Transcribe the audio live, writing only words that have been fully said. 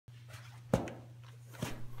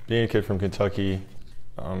Being a kid from Kentucky,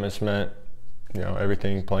 it's meant,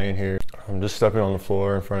 everything playing here. Just stepping on the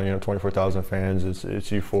floor in front of 24,000 fans. It's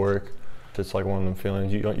euphoric. It's like one of them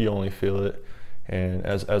feelings you only feel it. And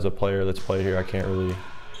as a player that's played here, I can't really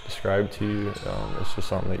describe to you. It's just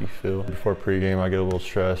something that you feel. Before pregame, I get a little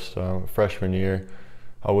stressed. Freshman year,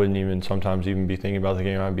 I wouldn't even sometimes even be thinking about the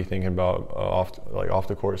game. I'd be thinking about off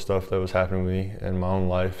the court stuff that was happening with me in my own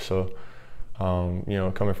life. So.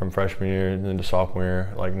 Coming from freshman year and then to sophomore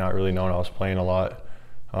year, not really knowing I was playing a lot,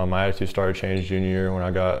 my attitude started to change junior year when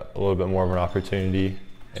I got a little bit more of an opportunity,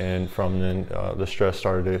 and from then the stress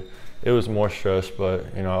started it was more stress, but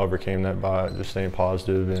I overcame that by just staying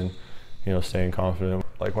positive and staying confident.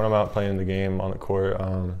 Like when I'm out playing the game on the court,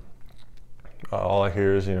 all I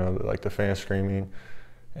hear is the fans screaming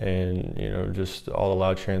and just all the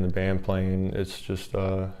loud cheering, the band playing. It's just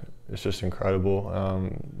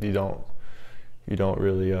incredible. You don't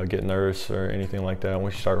really get nervous or anything like that.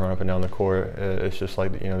 Once you start running up and down the court, it's just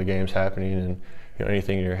like the game's happening, and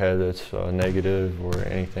anything in your head that's negative or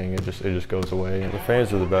anything, it just goes away. And the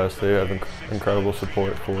fans are the best. They have incredible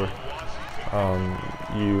support for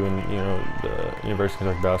you and the University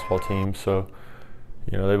of Kentucky basketball team. So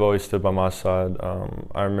they've always stood by my side.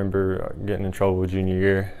 I remember getting in trouble with junior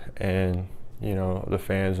year, and the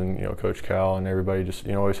fans and Coach Cal and everybody just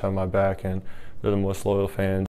always have my back, and they're the most loyal fans.